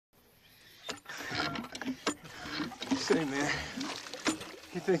Say, man,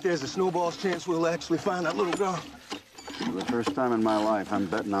 you think there's a snowball's chance we'll actually find that little girl? For the first time in my life, I'm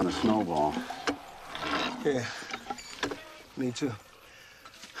betting on a snowball. Yeah, me too.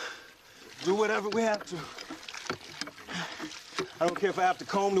 Do whatever we have to. I don't care if I have to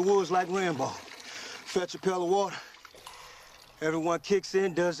comb the woods like Rambo. Fetch a pail of water. Everyone kicks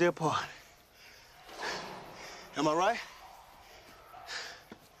in, does their part. Am I right?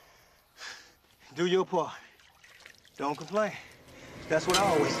 Do your part. Don't complain. That's what I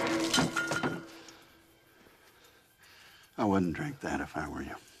always say. I wouldn't drink that if I were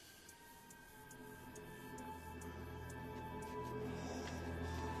you.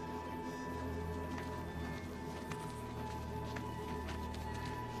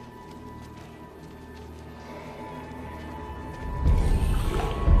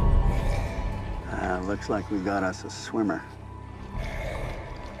 Looks like we got us a swimmer.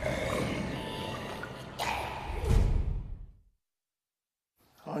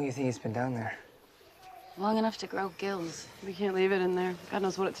 How long do you think it's been down there? Long enough to grow gills. We can't leave it in there. God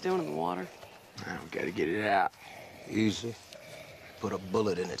knows what it's doing in the water. We gotta get it out. Easy. Put a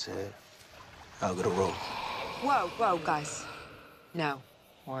bullet in its head. I'll get a rope. Whoa, guys. No.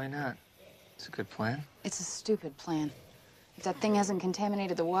 Why not? It's a good plan. It's a stupid plan. If that thing hasn't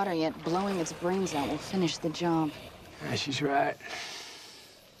contaminated the water yet, blowing its brains out will finish the job. Yeah, she's right.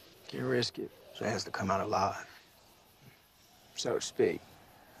 Can't risk it. So it has to come out alive. So to speak.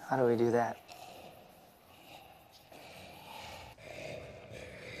 How do we do that?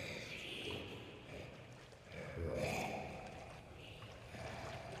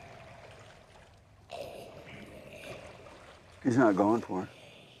 He's not going for it.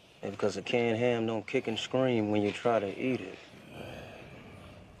 Maybe because a canned ham don't kick and scream when you try to eat it.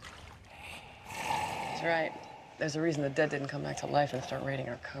 That's right. There's a reason the dead didn't come back to life and start raiding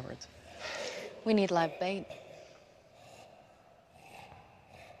our cupboards. We need live bait.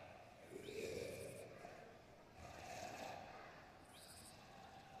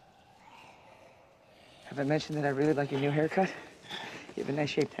 Have I mentioned that I really like your new haircut? You have a nice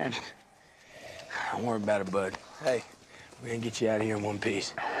shaped head. Don't worry about it, bud. Hey, we're gonna get you out of here in one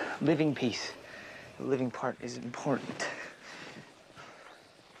piece. Living piece. The living part is important.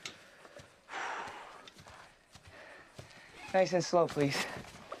 Nice and slow, please.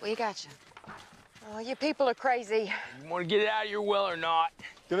 We got you. Oh, you people are crazy. You wanna get it out of your well or not?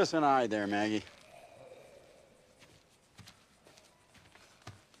 Give us an eye there, Maggie.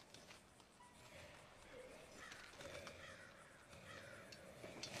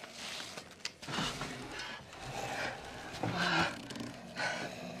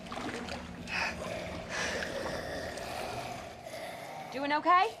 Doing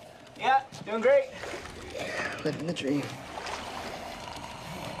okay? Yeah, doing great. Living the dream.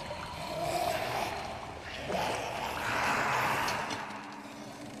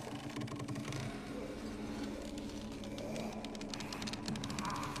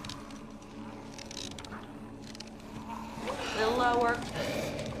 A little lower.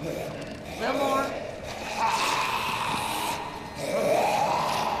 A little more.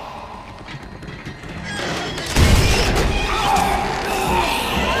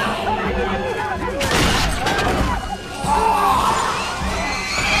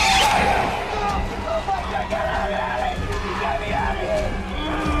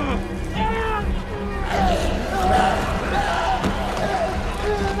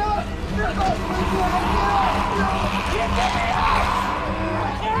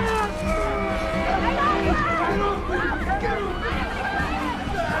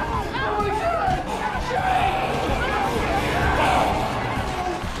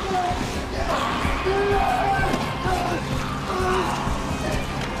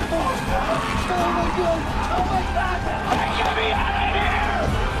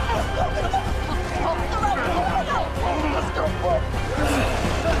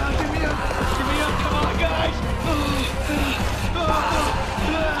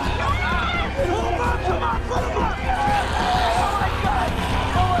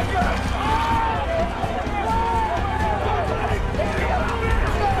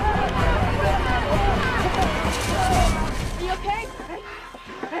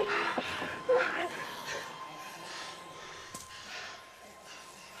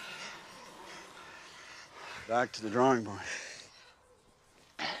 Back to the drawing board.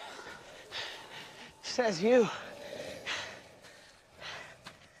 Says you.